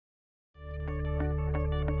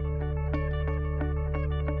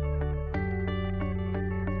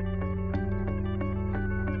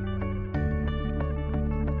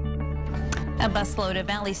A busload of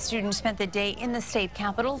Valley students spent the day in the state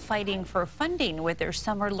capitol fighting for funding with their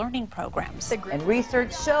summer learning programs. And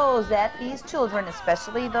research shows that these children,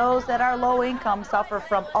 especially those that are low income, suffer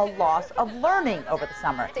from a loss of learning over the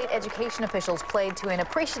summer. State education officials played to an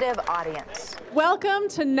appreciative audience. Welcome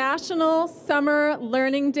to National Summer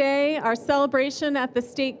Learning Day, our celebration at the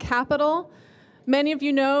state capitol. Many of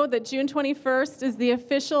you know that June 21st is the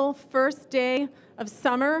official first day of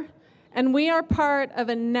summer. And we are part of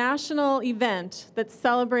a national event that's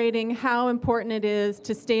celebrating how important it is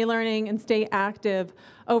to stay learning and stay active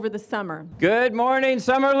over the summer. Good morning,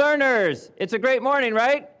 summer learners. It's a great morning,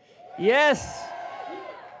 right? Yes.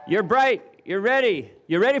 You're bright. You're ready.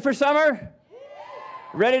 You ready for summer?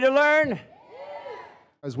 Ready to learn?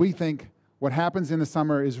 As we think what happens in the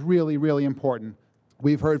summer is really, really important.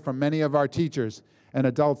 We've heard from many of our teachers and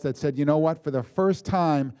adults that said, you know what, for the first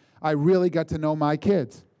time, I really got to know my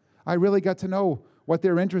kids. I really got to know what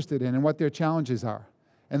they're interested in and what their challenges are.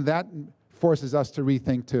 And that forces us to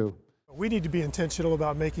rethink too. We need to be intentional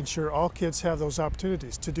about making sure all kids have those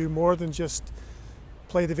opportunities to do more than just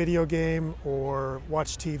play the video game or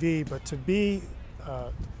watch TV, but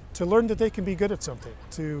to learn that they can be good at something,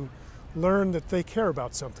 to learn that they care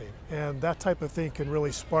about something. And that type of thing can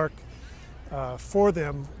really spark for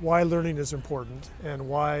them why learning is important and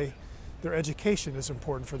why their education is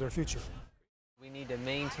important for their future. We need to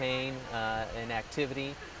maintain an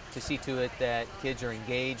activity to see to it that kids are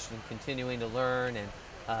engaged and continuing to learn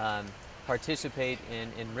and participate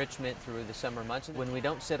in enrichment through the summer months. When we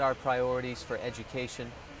don't set our priorities for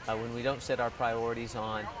education, when we don't set our priorities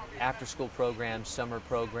on after-school programs, summer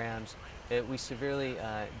programs, we severely,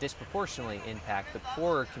 disproportionately impact the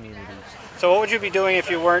poorer communities. So what would you be doing if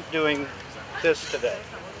you weren't doing this today?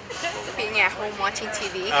 Being at home watching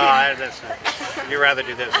TV. You'd rather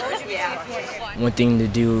do this? Yeah. One thing to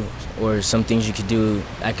do, or some things you could do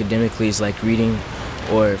academically, is like reading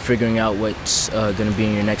or figuring out what's going to be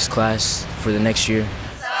in your next class for the next year.